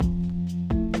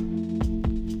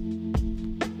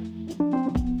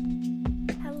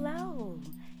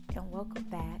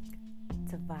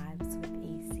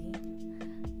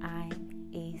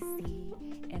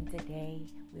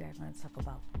want to talk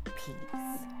about peace.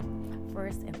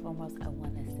 First and foremost, I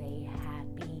want to say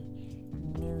Happy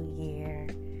New Year.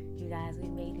 You guys, we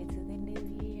made it to the new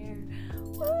year.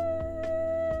 Woo!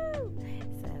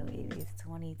 So it is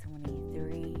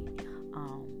 2023.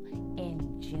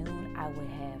 In June, I would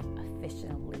have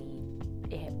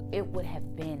it would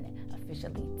have been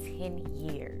officially 10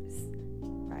 years,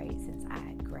 right, since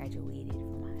I graduated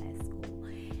from high school.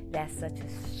 That's such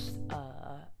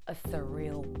a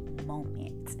surreal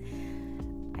moment.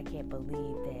 I can't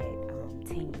believe that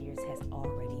 10 years has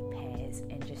already passed,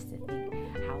 and just to think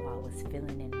how I was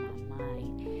feeling in my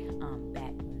mind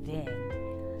back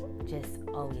then, just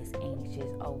always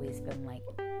anxious, always feeling like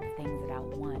the things that I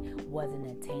want wasn't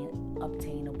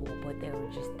obtainable, but they were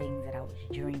just things that I was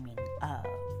dreaming of,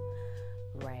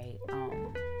 right?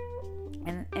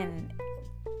 And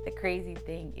the crazy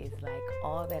thing is, like,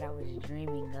 all that I was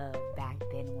dreaming of back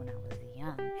then when I was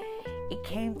young, it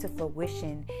came to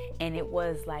fruition, and it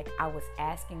was like I was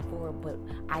asking for it, but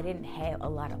I didn't have a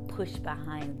lot of push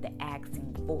behind the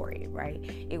asking for it, right?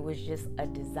 It was just a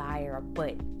desire,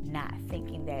 but not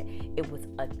thinking that it was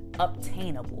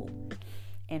obtainable,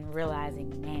 and realizing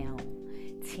now,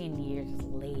 10 years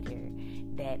later,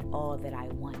 that all that I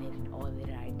wanted and all that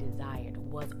I desired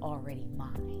was already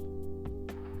mine.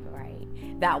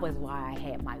 That was why I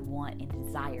had my want and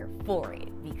desire for it,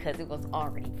 because it was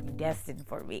already predestined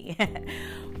for me.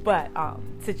 But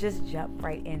to just jump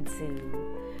right into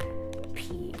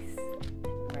peace,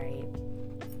 right?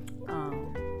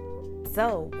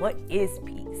 So what is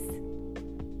peace?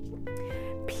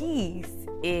 Peace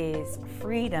is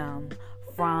freedom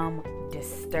from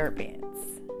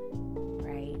disturbance,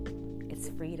 right? It's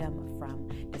freedom from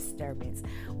disturbance.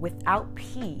 Without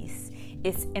peace,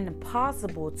 it's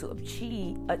impossible to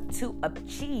achieve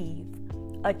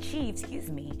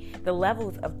the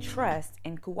levels of trust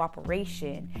and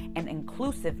cooperation and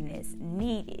inclusiveness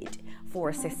needed for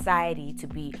a society to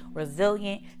be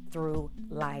resilient through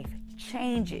life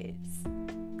changes,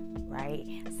 right?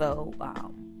 So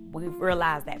we've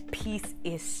realized that peace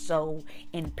is so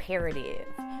imperative,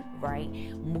 right?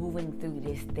 Moving through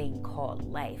this thing called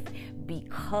life,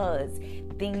 because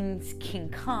things can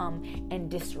come and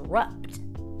disrupt,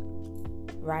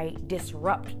 right?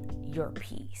 Disrupt your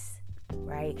peace,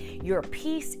 right? Your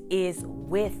peace is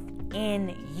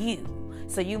within you.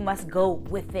 So you must go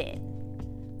within,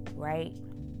 right?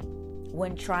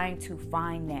 When trying to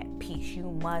find that peace,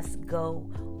 you must go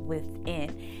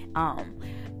within.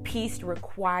 Peace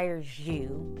requires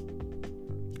you,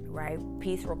 right?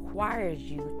 Peace requires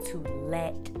you to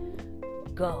let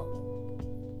go.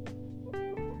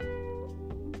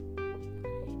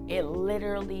 It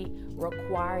literally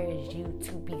requires you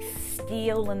to be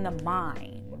still in the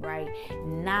mind, right?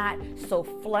 Not so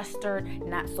flustered,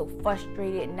 not so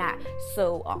frustrated, not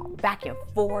so back and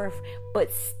forth,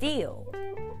 but still,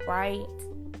 right?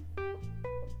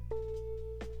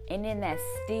 And in that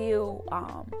still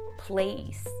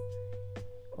place,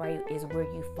 right, is where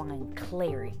you find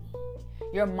clarity.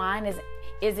 Your mind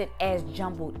isn't as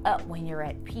jumbled up when you're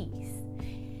at peace,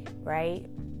 right?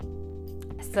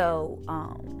 So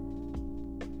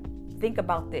think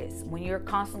about this. When you're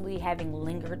constantly having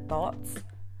lingering thoughts,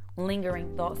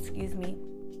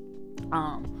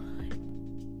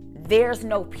 there's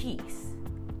no peace,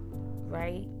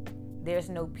 right? There's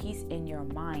no peace in your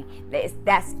mind.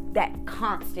 That's that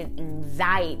constant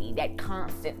anxiety, that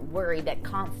constant worry, that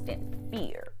constant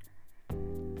fear,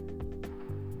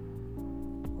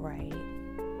 right?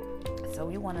 So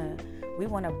we want to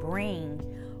bring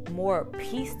more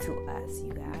peace to us,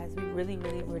 you guys. We really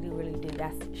do.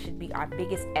 That should be our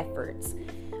biggest efforts,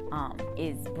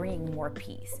 is bringing more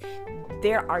peace.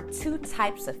 There are two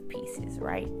types of pieces,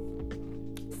 right?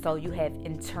 So you have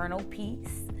internal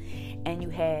peace and you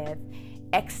have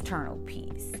external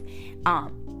peace.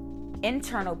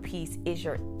 Internal peace is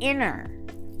your inner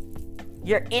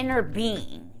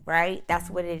being, right? That's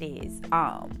what it is.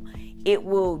 It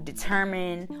will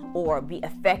determine or be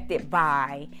affected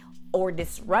by or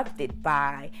disrupted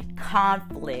by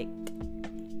conflict,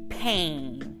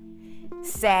 pain,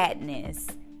 sadness,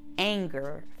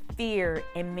 anger, fear,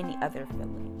 and many other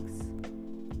feelings,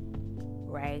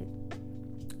 right?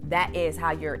 That is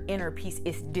how your inner peace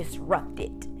is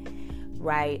disrupted,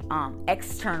 right?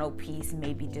 External peace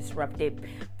may be disrupted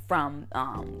from,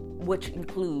 which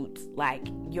includes like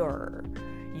your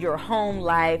home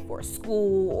life or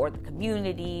school or the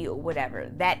community or whatever.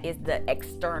 That is the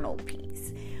external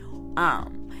piece.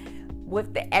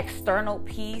 With the external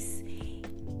piece,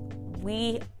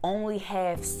 we only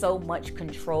have so much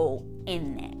control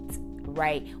in that,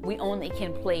 right? We only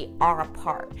can play our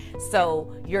part.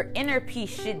 So your inner peace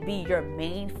should be your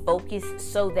main focus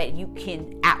so that you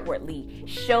can outwardly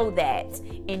show that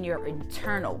in your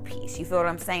internal peace. You feel what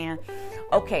I'm saying?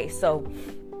 Okay, so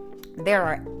there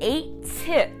are 8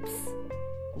 tips,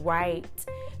 right,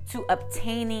 to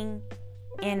obtaining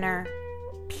inner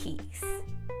peace,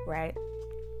 right?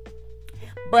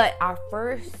 But our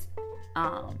first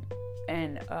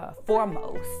and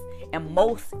foremost and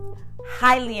most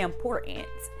highly important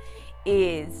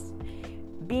is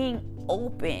being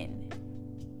open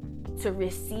to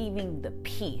receiving the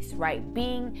peace, right?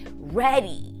 Being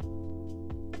ready,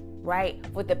 right,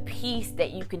 for the peace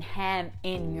that you can have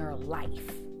in your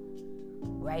life,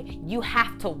 right? You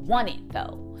have to want it,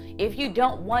 though. If you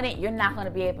don't want it, you're not going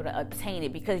to be able to obtain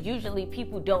it, because usually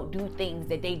people don't do things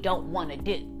that they don't want to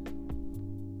do,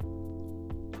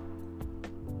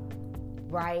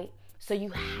 right? So you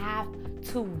have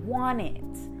to want it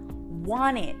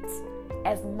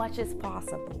as much as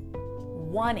possible.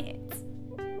 Want it,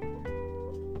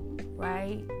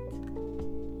 right?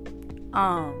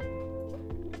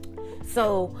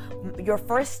 So your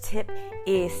first tip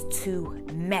is to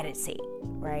meditate,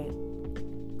 right?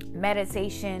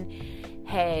 Meditation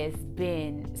has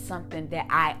been something that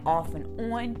I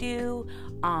often do.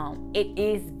 It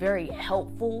is very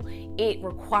helpful. It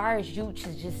requires you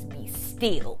to just be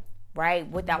still, right?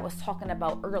 What I was talking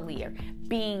about earlier,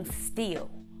 being still,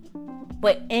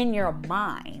 but in your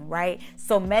mind, right?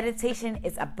 So meditation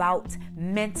is about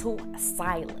mental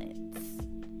silence,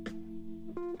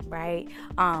 right?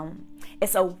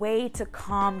 It's a way to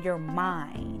calm your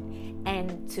mind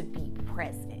and to be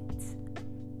present,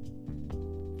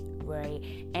 right?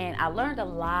 And I learned a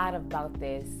lot about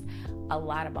this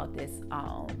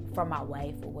from my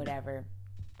wife or whatever,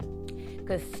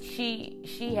 because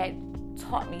she had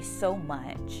taught me so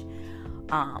much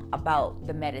about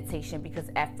the meditation. Because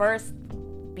at first,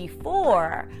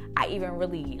 before I even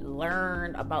really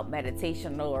learned about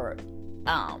meditation, or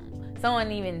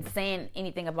someone even saying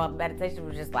anything about meditation,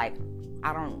 was just like,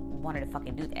 I don't want to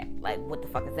fucking do that. Like, what the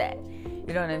fuck is that?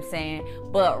 You know what I'm saying?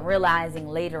 But realizing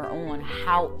later on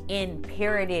how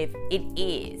imperative it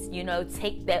is, you know,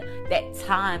 take that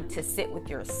time to sit with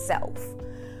yourself,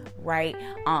 right?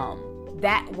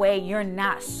 That way you're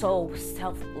not so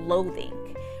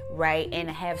self-loathing, right? And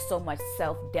have so much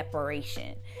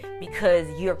self-deprecation, because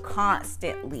you're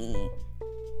constantly,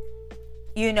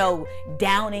 you know,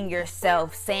 downing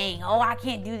yourself, saying, oh, I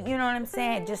can't do, you know what I'm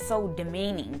saying? Just so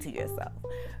demeaning to yourself,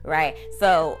 right?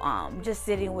 So just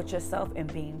sitting with yourself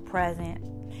and being present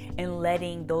and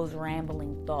letting those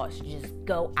rambling thoughts just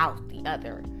go out the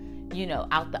other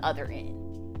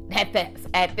end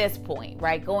at this point,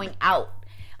 right? Going out.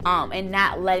 And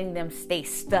not letting them stay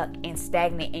stuck and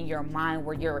stagnant in your mind,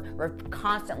 where you're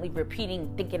constantly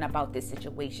thinking about this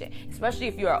situation, especially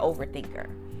if you're an overthinker,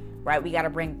 right? We got to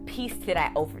bring peace to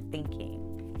that overthinking,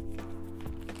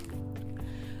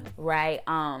 right?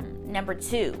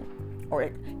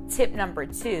 Tip number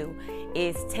 2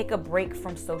 is take a break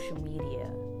from social media,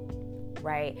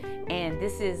 right? And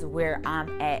this is where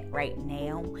I'm at right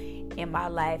now in my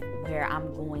life, where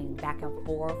I'm going back and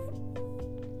forth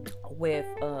with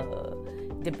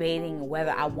debating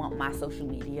whether I want my social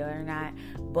media or not.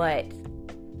 But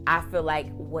I feel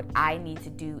like what I need to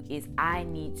do is I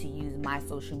need to use my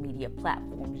social media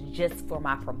platforms just for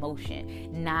my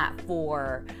promotion, not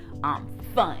for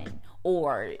fun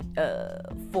or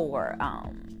for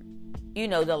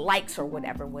the likes or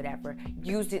whatever.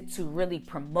 Use it to really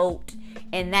promote,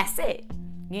 and that's it,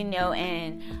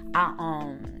 and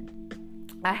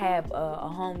I have a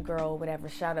homegirl, whatever,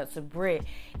 shout out to Britt,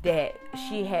 that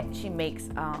she makes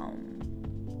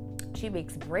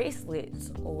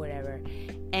bracelets or whatever,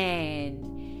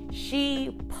 and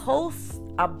she posts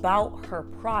about her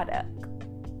product,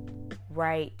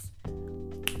 right?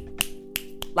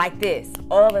 Like this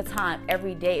all the time,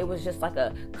 every day. It was just like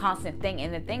a constant thing.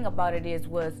 And the thing about it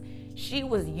was she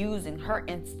was using her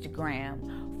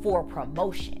Instagram for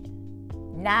promotion.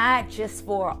 Not just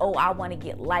for, I want to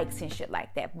get likes and shit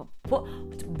like that,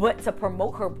 but to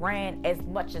promote her brand as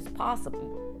much as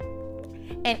possible.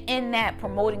 And in that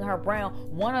promoting her brand,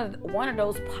 one of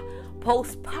those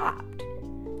posts popped.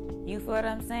 You feel what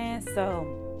I'm saying?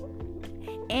 So,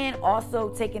 and also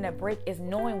taking a break is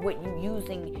knowing what you're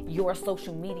using your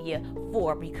social media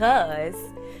for, because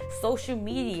social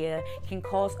media can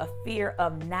cause a fear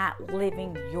of not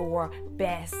living your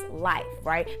best life,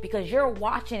 right? Because you're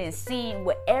watching and seeing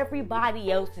what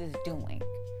everybody else is doing.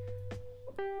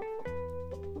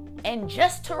 And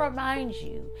just to remind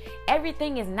you,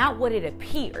 everything is not what it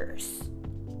appears.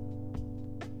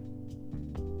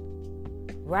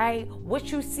 right?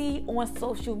 What you see on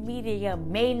social media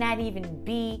may not even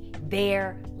be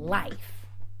their life.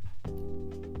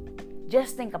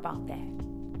 Just think about that.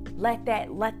 Let that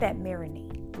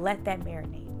marinate. Let that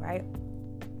marinate, right?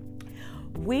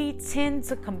 We tend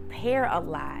to compare a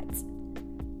lot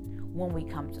when we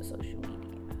come to social media.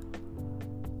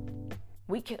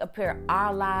 We can compare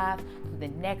our lives to the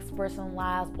next person's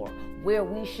lives, or where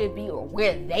we should be, or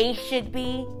where they should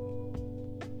be.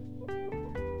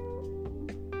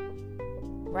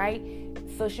 Right?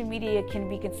 Social media can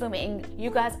be consuming. And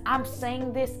you guys, I'm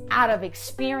saying this out of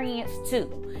experience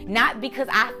too. Not because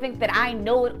I think that I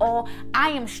know it all. I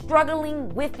am struggling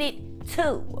with it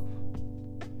too.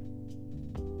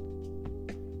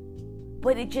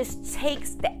 But it just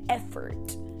takes the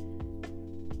effort,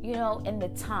 and the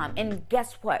time. And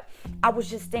guess what? I was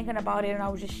just thinking about it, and I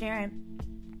was just sharing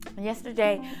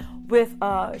yesterday with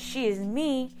She Is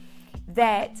Me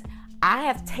that I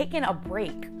have taken a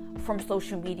break from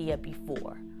social media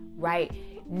before, right?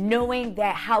 Knowing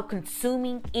that how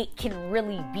consuming it can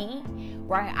really be,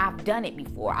 right? I've done it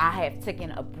before. I have taken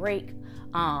a break.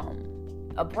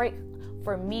 A break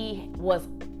for me was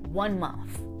 1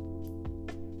 month.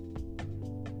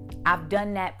 I've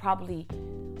done that probably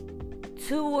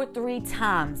 2 or 3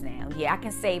 times now. Yeah, I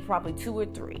can say probably 2 or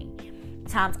 3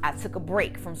 times I took a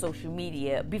break from social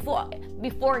media.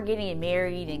 Before getting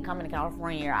married and coming to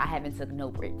California, I haven't took no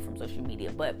break from social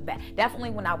media. But definitely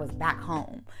when I was back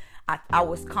home, I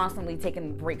was constantly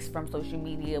taking breaks from social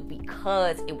media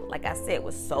because it, like I said,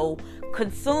 was so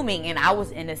consuming, and I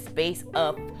was in a space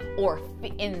of, or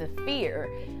in the fear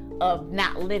of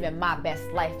not living my best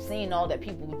life, seeing all that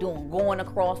people were doing, going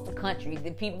across the country, the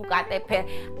people got that pet.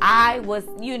 I was,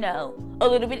 a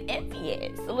little bit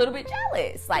envious, a little bit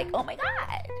jealous. Like, oh my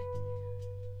God,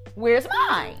 where's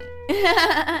mine?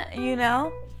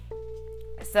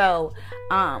 So,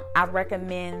 I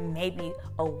recommend maybe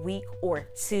a week or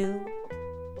 2,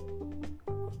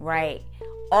 right?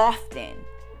 Often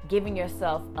giving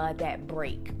yourself that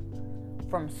break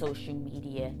from social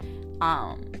media.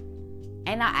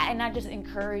 And I just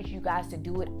encourage you guys to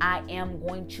do it. I am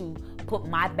going to put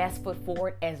my best foot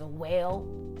forward as well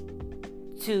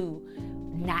to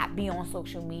not be on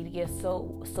social media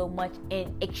so much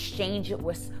and exchange it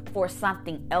for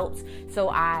something else. So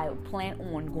I plan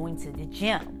on going to the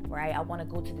gym, right? I want to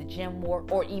go to the gym more,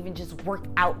 or even just work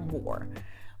out more,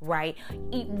 right?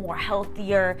 Eat more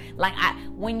healthier. Like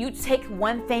when you take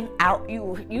one thing out,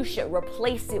 you should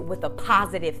replace it with a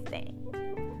positive thing.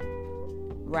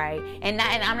 Right? And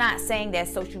I'm not saying that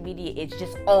social media is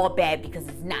just all bad, because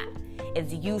it's not.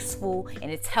 It's useful and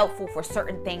it's helpful for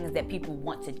certain things that people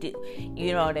want to do.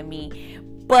 You know what I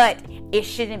mean? But it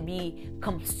shouldn't be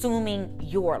consuming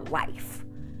your life,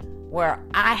 where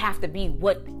I have to be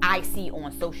what I see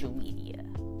on social media.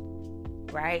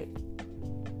 Right?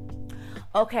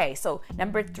 Okay, so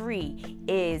number 3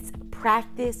 is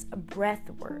practice breath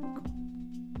work.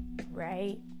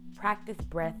 Right? Practice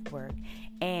breath work.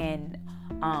 And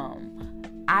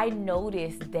I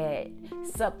noticed that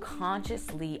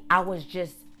subconsciously I was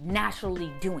just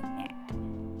naturally doing that.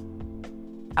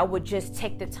 I would just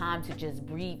take the time to just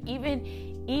breathe,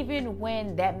 even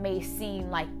when that may seem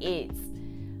like it's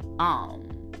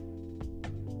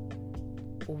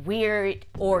weird,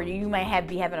 or you may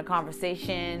be having a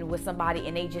conversation with somebody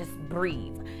and they just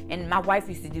breathe. And my wife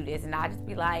used to do this, and I'd just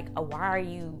be like, oh, why are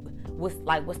you, what's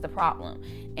the problem?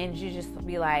 And she just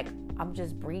be like, I'm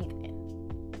just breathing.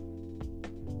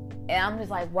 And I'm just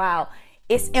like, wow,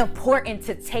 it's important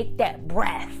to take that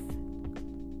breath.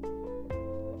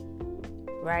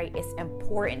 Right? It's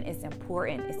important.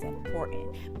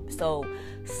 So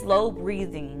slow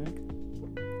breathing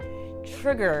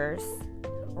triggers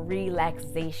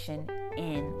relaxation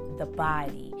in the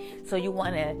body. So you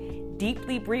want to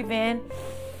deeply breathe in.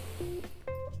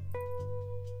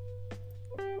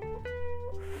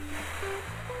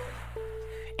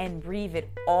 And breathe it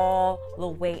all the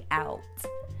way out.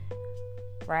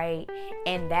 Right?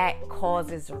 And that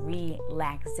causes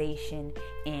relaxation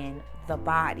in the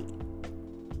body.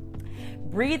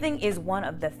 Breathing is one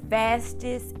of the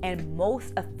fastest and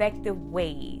most effective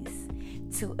ways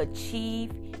to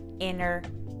achieve inner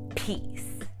peace.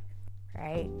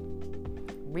 Right?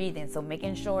 Breathing. So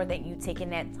making sure that you taking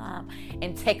that time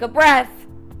and take a breath.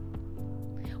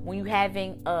 When you're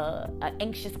having an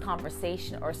anxious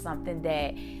conversation or something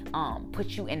that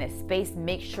puts you in a space,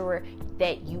 make sure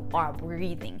that you are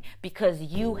breathing, because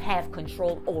you have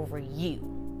control over you.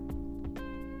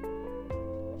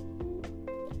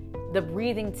 The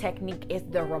breathing technique is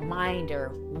the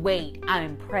reminder, wait,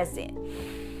 I'm present.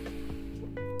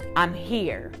 I'm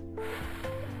here.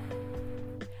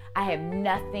 I have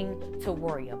nothing to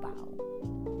worry about.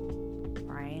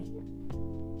 Right?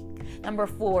 Number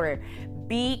 4,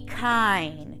 be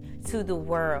kind to the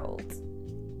world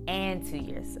and to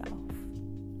yourself.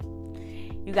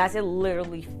 You guys, it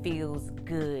literally feels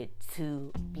good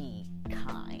to be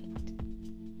kind.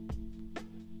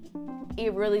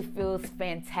 It really feels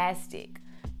fantastic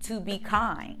to be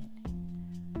kind,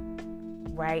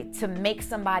 right? To make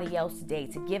somebody else's day,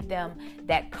 to give them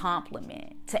that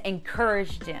compliment, to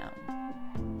encourage them,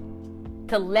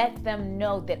 to let them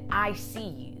know that I see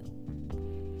you.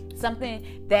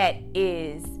 Something that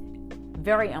is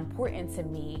very important to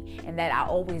me and that I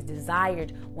always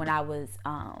desired when I was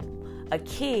a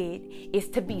kid is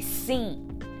to be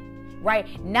seen, right?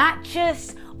 Not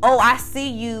just, oh, I see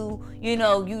you,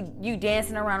 you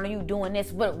dancing around or you doing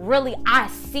this, but really I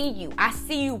see you. I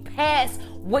see you past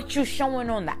what you're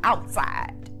showing on the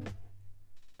outside.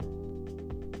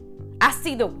 I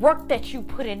see the work that you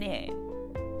putting in.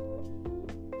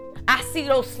 I see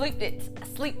those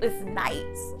sleepless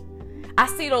nights. I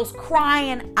see those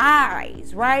crying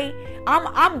eyes, right?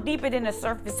 I'm deeper than the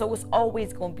surface, so it's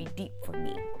always going to be deep for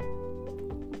me.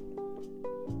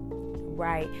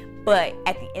 Right? But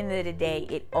at the end of the day,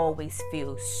 it always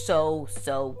feels so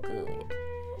good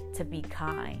to be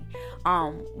kind.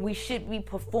 We should be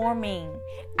performing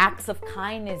acts of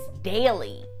kindness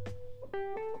daily.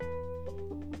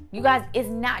 You guys, it's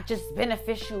not just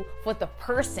beneficial for the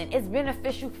person, it's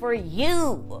beneficial for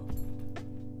you.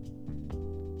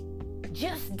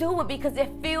 Just do it because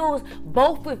it fills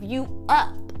both of you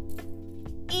up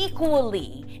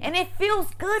equally. And it feels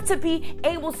good to be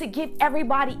able to give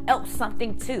everybody else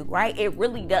something too, right? It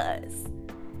really does.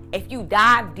 If you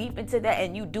dive deep into that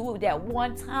and you do it that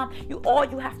one time, all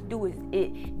you have to do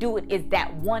is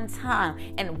that one time.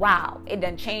 And wow, it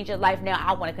done changed your life. Now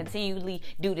I want to continually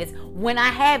do this when I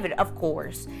have it, of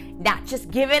course. Not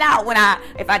just give it out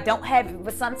if I don't have it.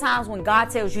 But sometimes when God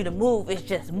tells you to move, it's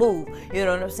just move. You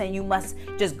know what I'm saying? You must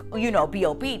just, be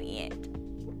obedient.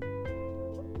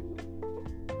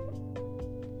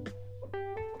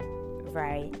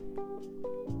 Right.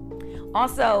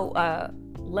 Also,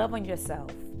 love on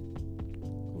yourself.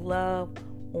 Love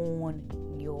on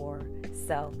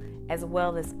yourself as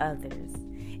well as others,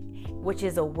 which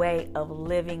is a way of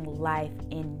living life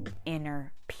in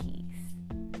inner peace.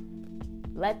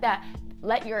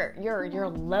 Let your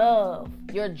love,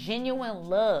 your genuine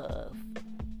love,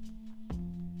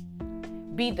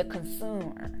 be the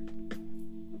consumer,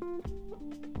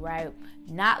 right?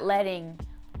 Not letting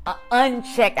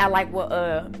unchecked. I like what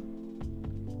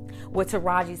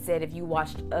Taraji said. If you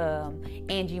watched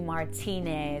Angie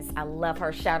Martinez, I love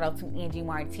her. Shout out to Angie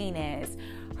Martinez.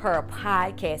 Her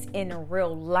podcast, In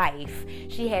Real Life,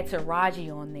 she had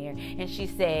Taraji on there, and she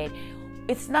said,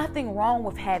 it's nothing wrong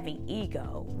with having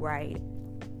ego, right?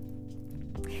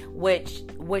 Which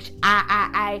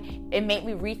it made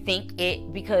me rethink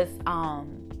it because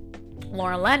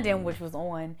Lauren London, which was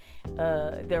on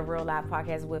the Real Life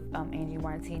podcast with Angie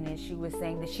Martinez, she was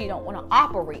saying that she don't want to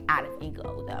operate out of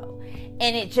ego though,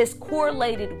 and it just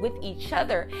correlated with each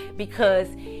other because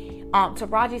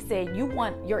Taraji said you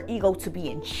want your ego to be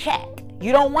in check.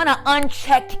 You don't want an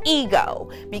unchecked ego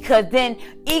because then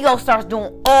ego starts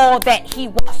doing all that he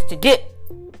wants to do.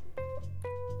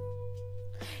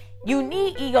 You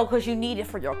need ego because you need it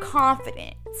for your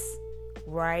confidence,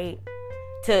 right?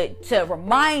 To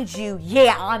remind you,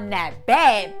 yeah, I'm that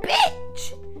bad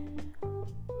bitch,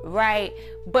 right?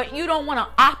 But you don't want to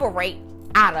operate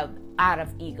out of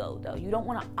ego, though. You don't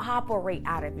want to operate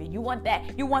out of it. You want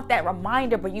that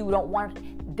reminder, but you don't want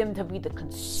them to be the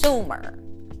consumer,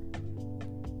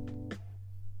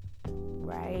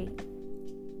 right?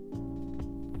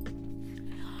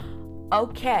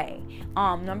 Okay.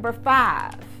 Number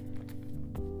 5.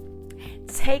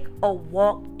 Take a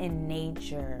walk in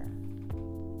nature.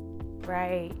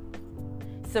 Right?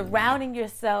 Surrounding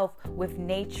yourself with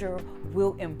nature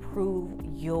will improve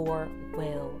your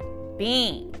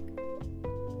well-being.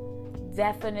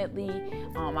 Definitely,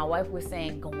 my wife was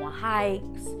saying go on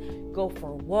hikes, go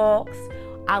for walks.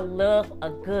 I love a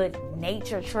good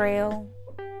nature trail.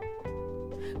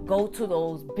 Go to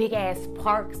those big ass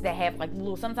parks that have like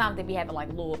little, sometimes they be having like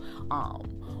little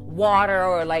water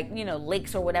or like,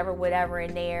 lakes or whatever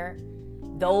in there.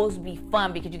 Those be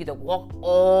fun because you get to walk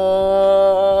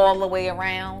all the way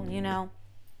around,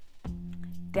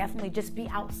 Definitely just be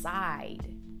outside.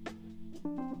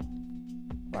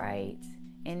 Right?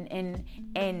 And in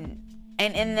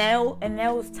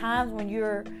those times when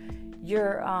you're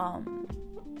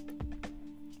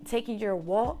taking your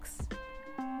walks,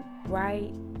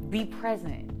 right? Be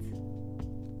present.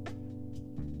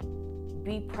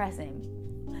 Be present.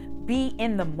 be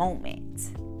in the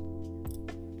moment,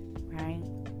 right?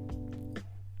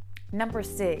 Number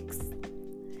 6,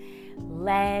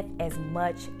 laugh as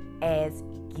much as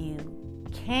you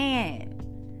can.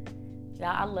 Y'all,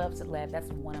 I love to laugh. That's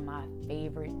one of my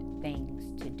favorite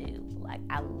things to do. Like,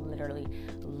 I literally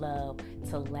love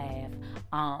to laugh.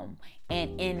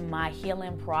 And in my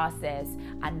healing process,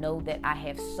 I know that I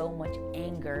have so much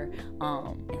anger,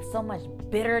 and so much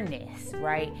bitterness,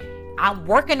 right? I'm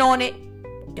working on it.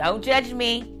 Don't judge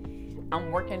me.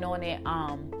 I'm working on it,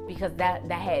 because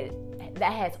that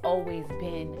has always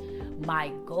been my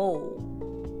goal,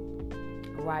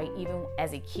 right? Even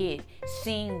as a kid,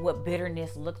 seeing what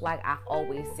bitterness looked like, I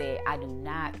always said, I do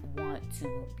not want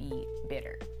to be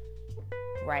bitter,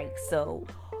 right? So,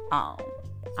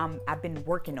 I've been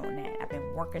working on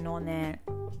that.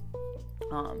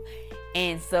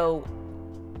 And so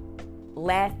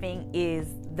laughing is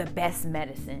the best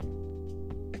medicine,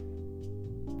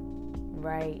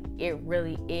 right? It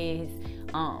really is,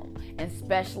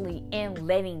 especially in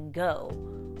letting go,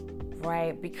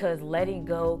 right? Because letting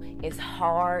go is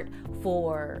hard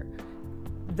for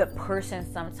the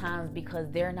person sometimes, because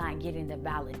they're not getting the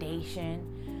validation,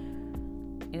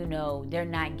 they're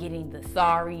not getting the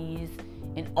sorries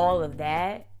and all of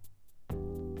that,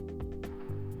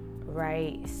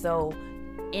 right? So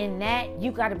in that,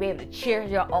 you got to be able to cheer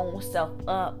your own self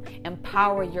up,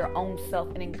 empower your own self,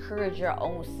 and encourage your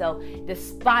own self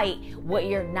despite what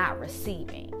you're not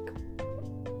receiving.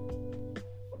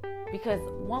 Because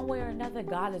one way or another,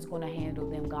 God is going to handle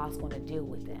them. God's going to deal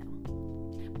with them.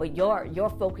 But your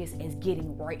focus is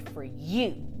getting right for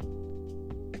you,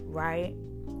 right?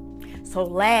 So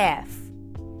laugh.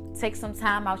 Take some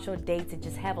time out your day to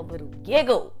just have a little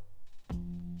giggle.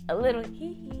 A little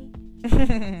hee hee.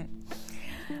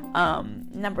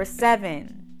 Number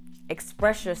 7,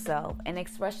 express yourself. And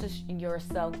express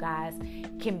yourself, guys,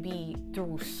 can be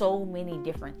through so many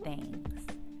different things,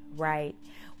 right?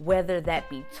 Whether that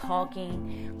be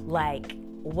talking, like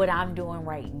what I'm doing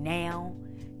right now,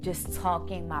 just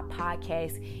talking. My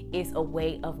podcast is a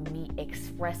way of me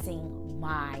expressing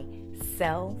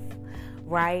myself,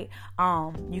 right?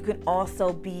 You can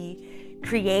also be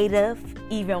creative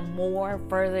even more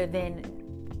further than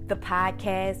the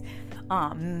podcast.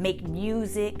 Make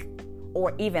music,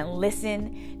 or even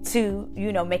listen to,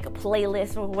 make a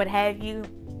playlist or what have you.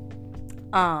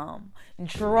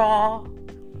 Draw,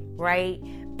 right?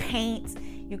 Paint.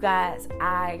 You guys,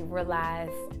 I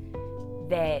realized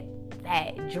that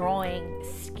drawing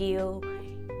skill,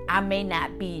 I may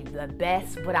not be the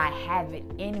best, but I have it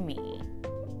in me.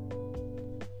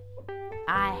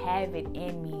 I have it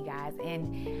in me, guys,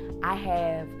 and I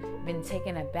have been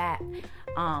taken aback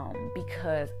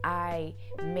because I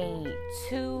made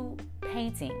 2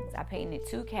 paintings. I painted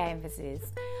 2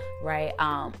 canvases, right?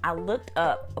 I looked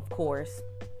up, of course.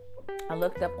 I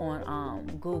looked up on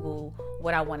Google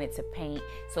what I wanted to paint.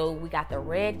 So we got the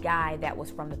red guy that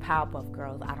was from the Powerpuff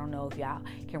Girls. I don't know if y'all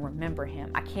can remember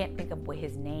him. I can't think of what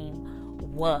his name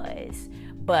was,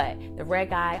 but the red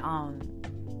guy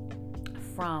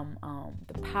from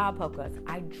the Powerpuff Girls,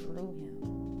 I drew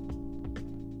him,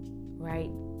 right?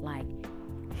 Like,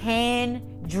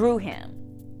 hand drew him.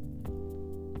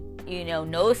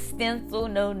 No stencil,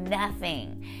 no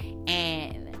nothing.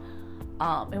 And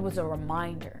it was a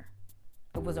reminder.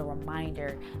 It was a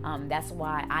reminder. That's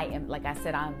why I am, like I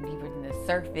said, I'm deeper than the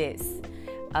surface.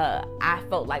 I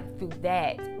felt like through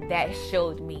that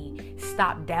showed me,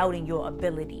 stop doubting your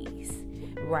abilities,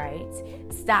 right?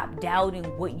 Stop doubting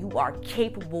what you are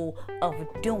capable of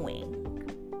doing.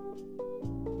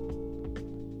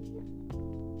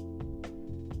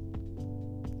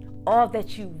 All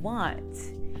that you want,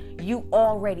 you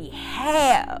already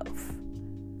have,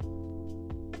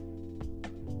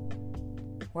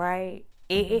 right?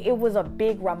 It was a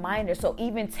big reminder. So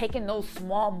even taking those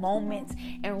small moments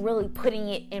and really putting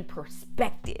it in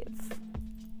perspective,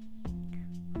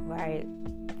 right?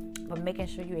 But making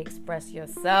sure you express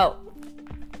yourself.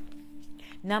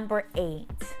 Number 8,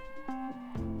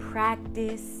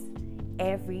 practice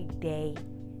everyday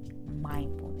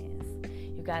mindfulness.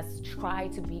 You guys, try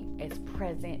to be as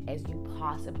present as you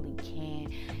possibly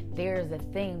can. There's a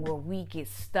thing where we get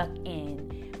stuck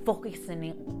in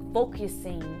focusing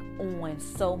on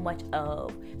so much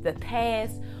of the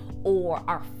past or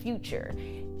our future,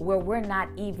 where we're not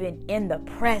even in the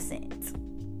present,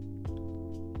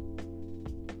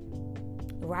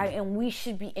 right? And we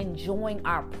should be enjoying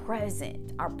our present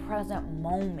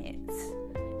moments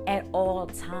at all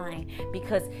time,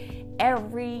 because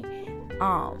every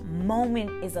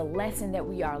moment is a lesson that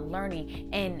we are learning.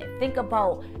 And think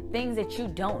about things that you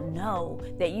don't know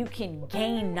that you can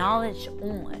gain knowledge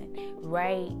on,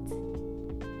 right?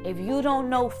 If you don't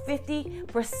know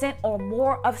 50% or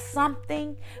more of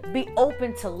something, be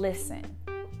open to listen.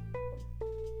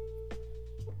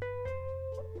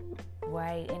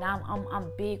 Right? And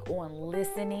I'm big on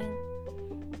listening.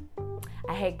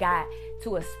 I had got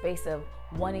to a space of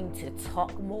wanting to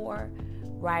talk more,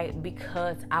 right?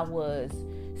 Because I was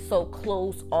so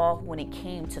closed off when it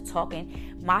came to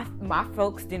talking. My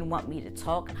folks didn't want me to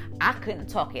talk. I couldn't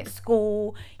talk at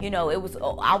school. It was,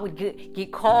 I would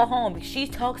get called home because she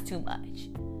talks too much.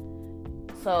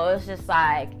 So it's just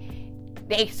like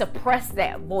they suppressed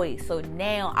that voice. So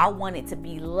now I want it to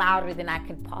be louder than I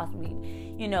can possibly,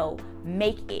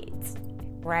 make it,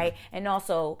 right? And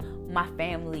also my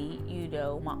family,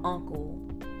 my uncle,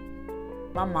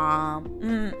 my mom,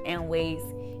 and ways,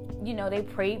 they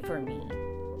prayed for me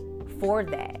for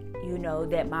that,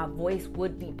 that my voice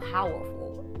would be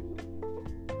powerful,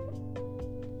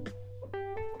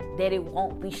 that it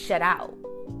won't be shut out,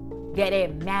 that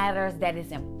it matters, that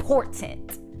it's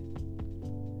important.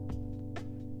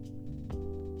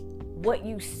 What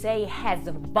you say has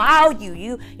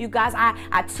value. You guys,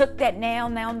 I took that now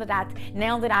that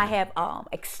I have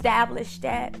established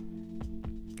that,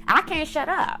 I can't shut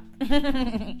up.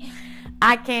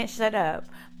 I can't shut up.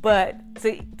 But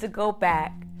to go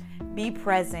back, be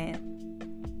present.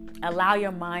 Allow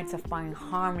your mind to find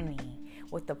harmony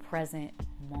with the present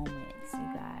moments, you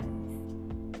guys.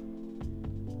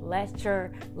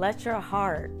 Let your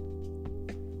heart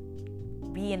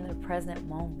be in the present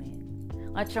moment.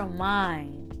 Let your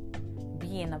mind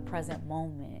be in the present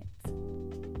moment.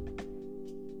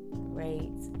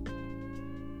 Right?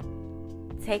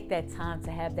 Take that time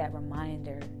to have that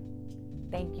reminder.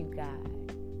 Thank you, God,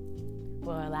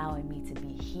 for allowing me to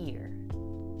be here,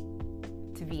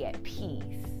 to be at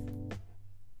peace,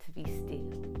 to be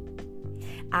still.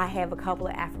 I have a couple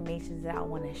of affirmations that I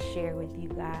want to share with you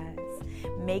guys.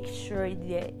 Make sure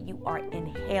that you are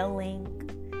inhaling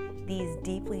these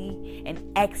deeply and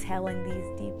exhaling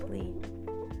these deeply.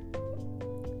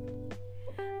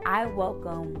 I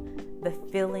welcome the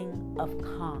feeling of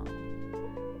calm.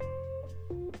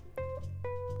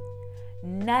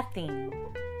 Nothing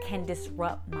can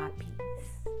disrupt my peace.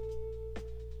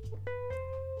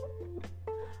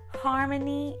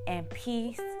 Harmony and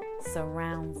peace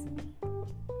surrounds me.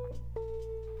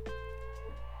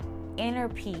 Inner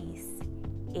peace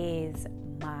is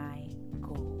my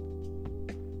goal.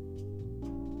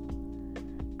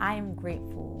 I am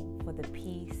grateful for the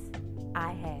peace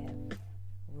I have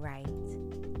right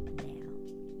now.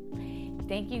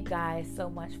 Thank you guys so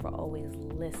much for always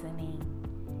listening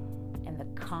and the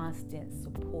constant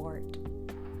support.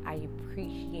 I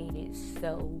appreciate it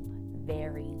so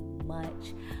very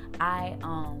much. I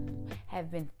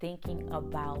have been thinking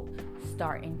about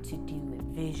starting to do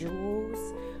visuals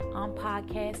on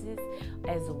podcasts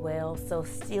as well. So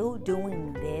still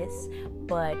doing this,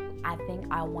 but I think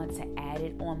I want to add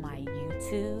it on my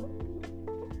YouTube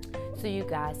so you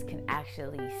guys can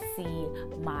actually see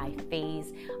my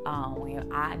face.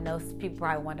 I know people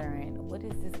probably wondering, what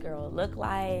does this girl look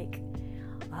like?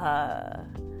 I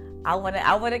want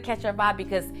to catch your vibe,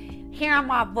 because hearing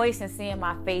my voice and seeing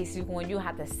my face, when you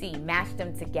have to match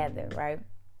them together, right?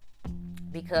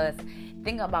 Because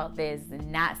think about this,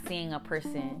 not seeing a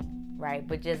person, right,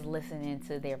 but just listening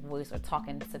to their voice or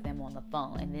talking to them on the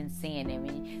phone and then seeing them.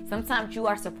 And sometimes you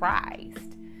are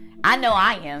surprised. I know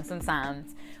I am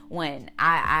sometimes when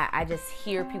I just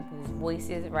hear people's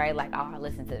voices, right? Like, I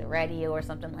listen to the radio or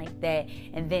something like that,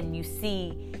 and then you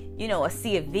see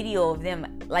a video of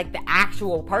them, like the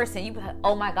actual person. You be like,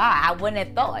 oh my God, I wouldn't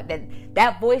have thought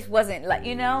that voice wasn't like,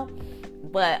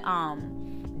 but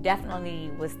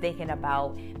definitely was thinking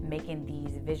about making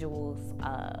these visuals.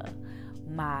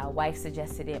 My wife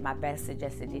suggested it, my best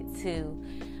suggested it too.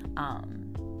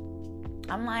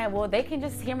 I'm like, well, they can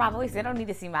just hear my voice, they don't need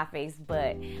to see my face,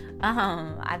 but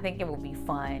I think it will be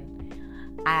fun.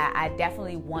 I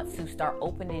definitely want to start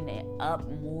opening it up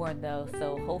more though,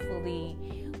 so hopefully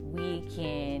we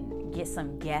can get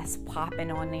some guests popping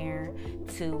on there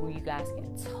too, where you guys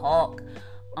can talk.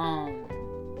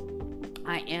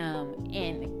 I am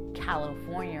in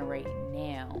California right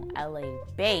now, LA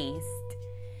based,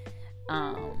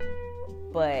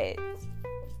 but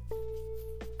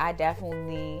I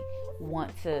definitely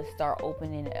want to start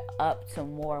opening it up to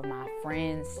more of my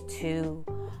friends too,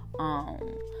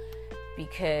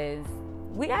 because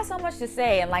we got so much to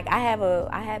say. And like, I have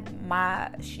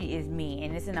my She Is Me,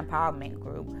 and it's an empowerment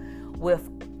group with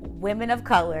women of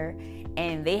color,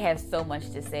 and they have so much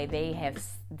to say. They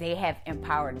have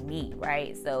empowered me,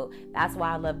 right? So that's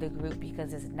why I love the group,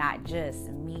 because it's not just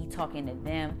me talking to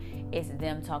them, it's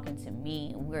them talking to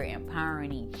me, and we're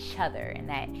empowering each other, and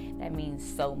that means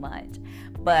so much.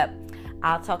 But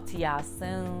I'll talk to y'all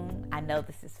soon. I know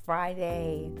this is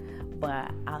Friday,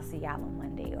 but I'll see y'all on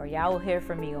Monday, or y'all will hear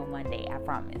from me on Monday, I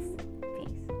promise.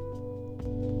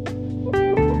 Peace.